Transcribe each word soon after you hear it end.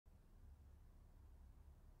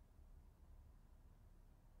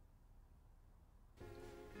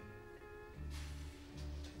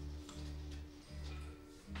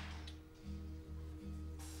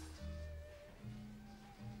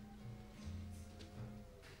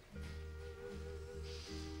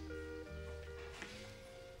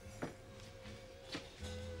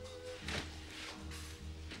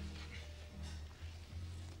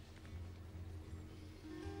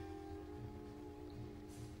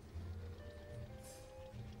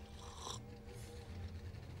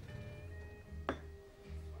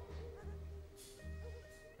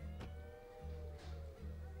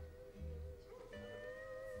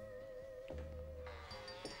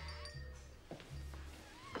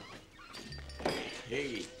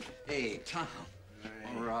Hey. Hey, Tom.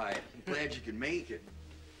 All right. I'm glad you can make it.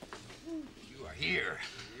 You are here.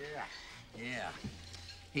 Yeah. Yeah.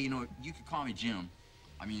 Hey, you know, you could call me Jim.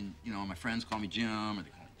 I mean, you know, my friends call me Jim, or they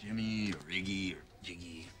call me Jimmy, or Iggy, or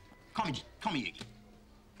Jiggy. Call me Iggy.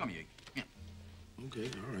 Call me Iggy. Yeah. Okay,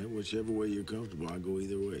 all right. Whichever way you're comfortable. I'll go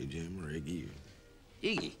either way, Jim or Iggy.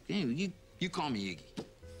 Iggy. You call me Iggy.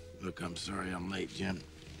 Look, I'm sorry I'm late, Jim.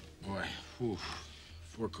 Boy, whew,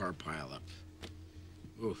 4-car pileup.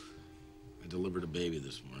 Oof. I delivered a baby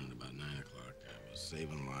this morning at about 9 o'clock. I was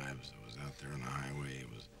saving lives. I was out there on the highway. It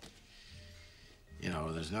was, you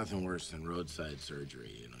know, there's nothing worse than roadside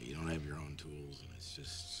surgery. You know, you don't have your own tools, and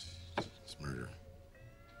it's murder.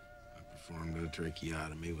 I performed a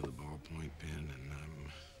tracheotomy with a ballpoint pen, and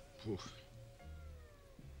I've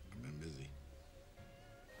been busy.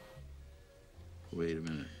 Wait a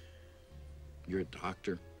minute. You're a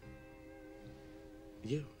doctor?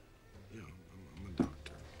 Yeah, I'm a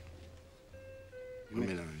doctor. I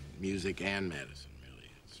mean, music and medicine, really.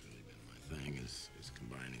 It's really been my thing, is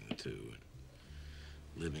combining the two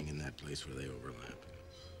and living in that place where they overlap.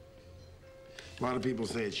 A lot of people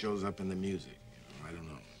say it shows up in the music. You know, I don't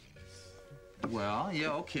know. Well,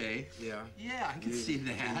 yeah, okay. Yeah. Yeah, I can see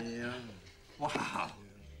that. Yeah. Wow.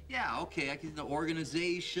 Yeah, okay, I can, the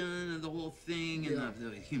organization and the whole thing and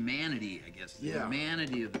the humanity, I guess. The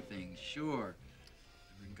humanity of the thing, sure.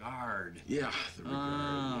 The regard. Yeah, the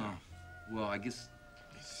regard, Well, I guess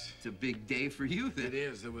it's a big day for you then. It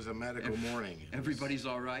is. It was a medical morning. Everybody's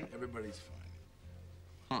all right? Everybody's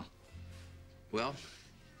fine. Huh. Well,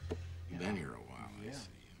 you've been here a while, I see.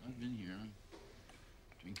 I've been here.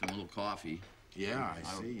 Drinking a little coffee. Yeah, I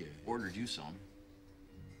see you. Ordered you some.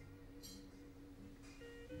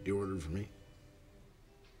 You ordered for me?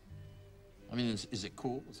 I mean, is it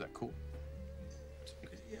cool? Is that cool?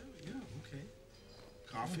 Yeah, okay.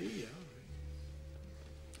 Coffee, yeah.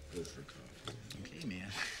 Go for coffee. Okay,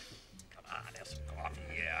 man. Come on, have some coffee,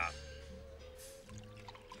 yeah.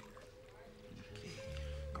 Okay,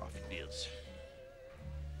 coffee biz.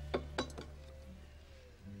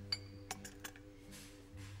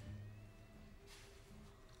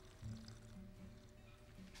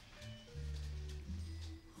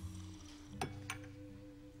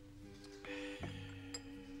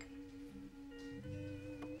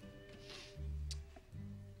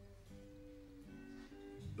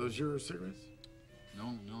 Those your cigarettes?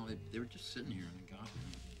 No, they were just sitting here and I got them.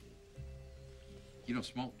 You don't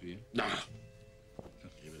smoke, do you? Nah.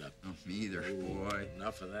 Give it up. No, me either, boy.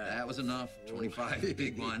 Enough of that. That was enough. 25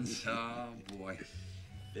 big ones. Oh, boy.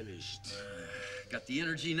 Finished. Got the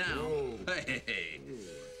energy now. Whoa. Hey. Ooh, I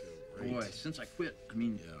feel great. Boy, since I quit, I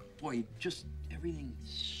mean, boy, just everything.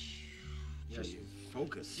 Just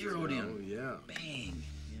focused. Zeroed in. Oh, yeah. Bang,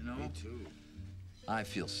 you know? Me too. I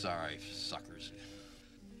feel sorry for suckers.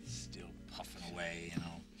 Still puffing away, you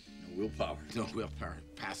know. No willpower. No willpower.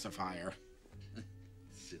 Pacifier.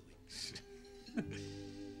 Silly.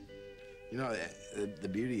 You know, the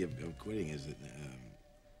beauty of quitting is that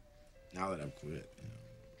now that I've quit, you know,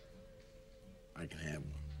 I can have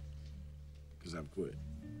one. Because I've quit.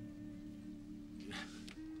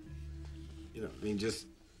 You know, I mean, just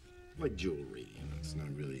like jewelry, you know, it's not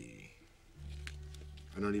really,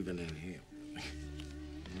 I don't even inhale, really.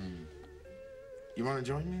 You want to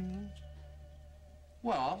join me?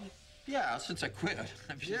 Well, yeah, since I quit.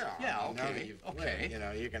 Yeah, okay. Okay. You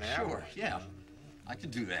know, you can have one. Sure, yeah. I can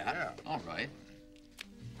do that. Yeah. All right.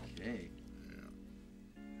 Okay.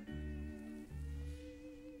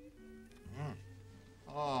 Yeah.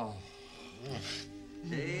 Oh.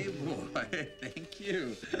 Hey, boy. Thank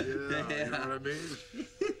you. Yeah, you know what I mean?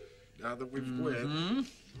 Now that we've quit.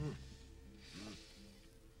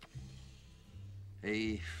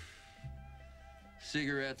 Hey,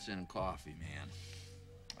 cigarettes and coffee, man.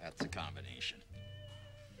 That's a combination.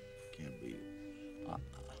 Can't beat it.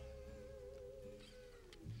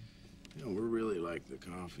 You know, we're really like the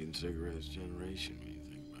coffee and cigarettes generation when you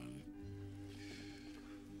think about it.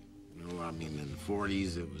 You know, I mean, in the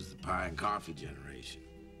 40s, it was the pie and coffee generation.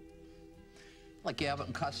 Like Abbott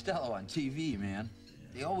and Costello on TV, man.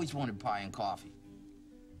 They always wanted pie and coffee.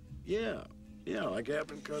 Yeah, like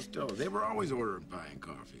Abbott and Costello. They were always ordering pie and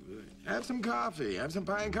coffee. Have some coffee. Have some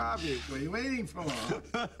pie and coffee. What are you waiting for?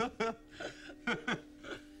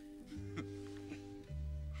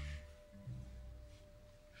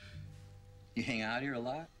 You hang out here a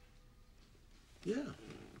lot? Yeah.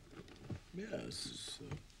 Yeah, this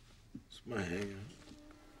is my hangout.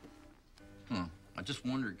 Huh. I just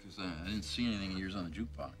wondered, because I didn't see anything of yours on the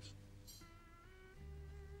jukebox.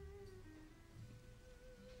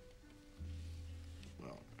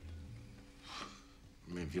 Well,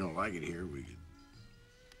 I mean, if you don't like it here, we could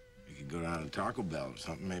go down to Taco Bell or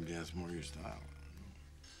something. Maybe that's more your style.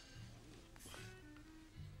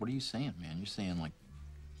 What are you saying, man? You're saying like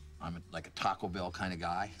I'm like a Taco Bell kind of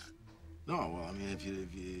guy? No, well, I mean, if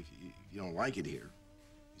you don't like it here,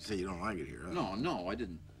 you say you don't like it here. Huh? No, I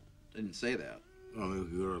didn't say that. Well, maybe we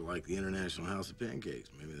could go to like the International House of Pancakes.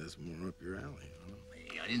 Maybe that's more up your alley. I don't know.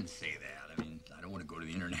 Hey, I didn't say that. I mean, I don't want to go to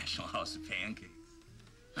the International House of Pancakes.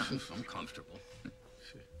 I'm comfortable.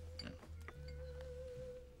 Yeah.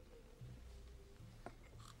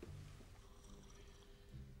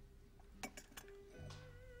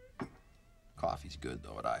 Coffee's good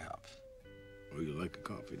though at IHOP. Oh, you like the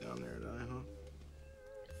coffee down there at IHOP?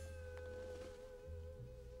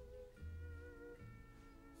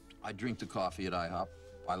 I drink the coffee at IHOP.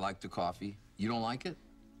 I like the coffee. You don't like it?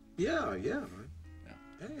 Yeah. Yeah.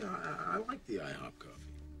 Hey, I like the IHOP coffee.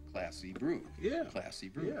 Classy brew. Yeah. Classy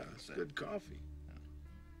brew. Yeah, it's good coffee.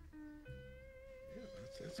 Yeah,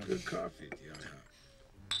 that's good coffee at the IHOP.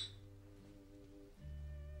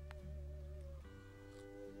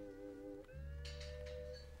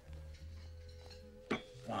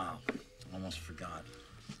 Wow. Almost forgot.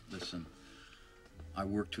 Listen, I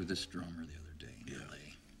worked with this drummer the other day in LA.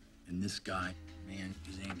 And this guy, man,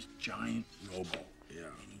 his name's Giant Robo. Yeah.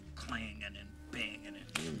 And he's clanging and banging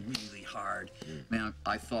and really hard. Man,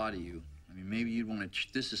 I thought of you. I mean, maybe you'd want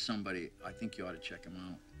to, this is somebody, I think you ought to check him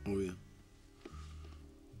out. Oh, yeah?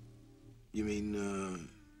 You mean,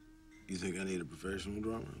 you think I need a professional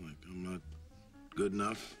drummer? Like, I'm not good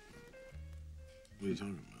enough? What are you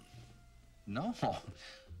talking about?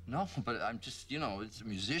 No, but I'm just, you know, it's a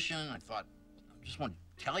musician. I thought, I just want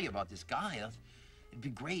to tell you about this guy. It'd be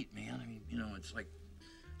great, man. I mean, you know, it's like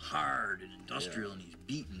hard and industrial and he's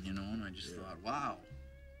beaten, you know, and I just thought, wow.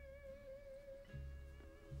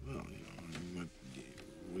 Well, you know,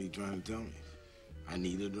 what are you trying to tell me? I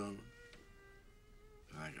need a drummer?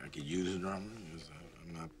 I could use a drummer? Because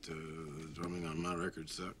I'm not, drumming on my record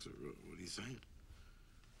sucks, or what are you saying?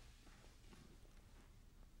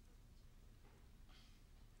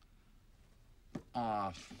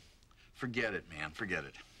 Forget it, man, forget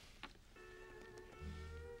it.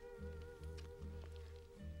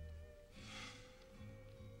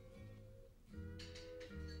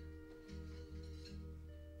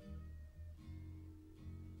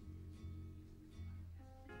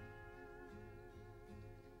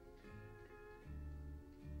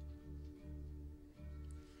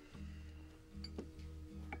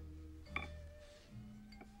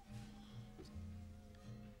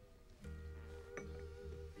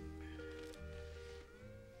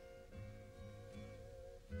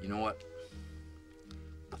 You know what?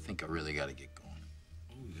 I think I really got to get going.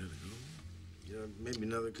 Oh, you gotta go? Yeah, maybe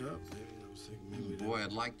another cup. Maybe I was thinking maybe. Boy,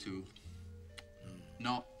 I'd like to.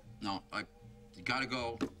 No, you gotta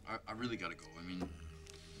go. I really gotta go. I mean,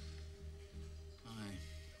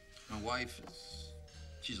 my wife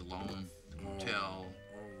she's alone. Hotel. Oh,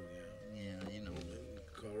 yeah. Yeah, you know.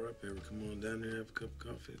 Call her up here. Come on down there, have a cup of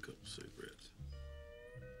coffee, a couple cigarettes.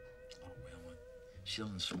 Oh, well, she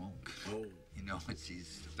doesn't smoke. Oh. You know,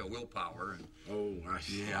 she's the willpower. And, Oh, I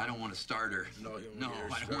see. yeah, I don't want to start her. No, you no,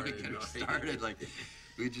 don't I don't want to get her started. Like,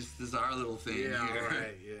 this is our little thing Yeah, here. all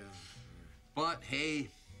right, yeah. But hey,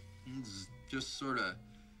 it's just sort of,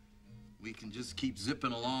 we can just keep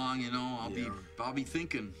zipping along. You know, I'll be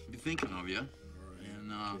thinking of you. All right.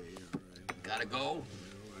 And okay, all right. gotta go.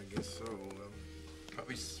 Well, I guess so. Well,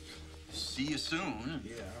 Probably see you soon.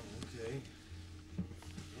 yeah, okay.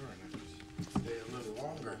 All right, I'll stay a little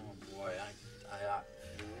longer. Oh boy,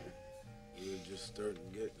 We're just starting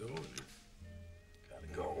to get going. gotta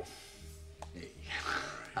go. Hey.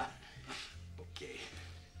 All right. Okay.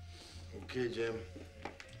 Okay, Jim.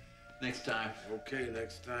 Next time. Okay,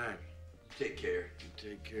 next time. Take care. You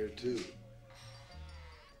take care, too.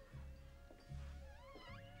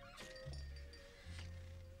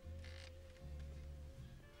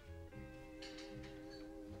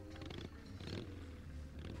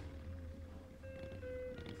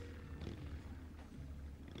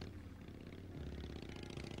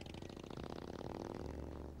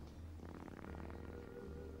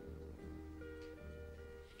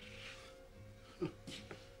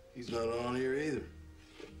 He's not on here either.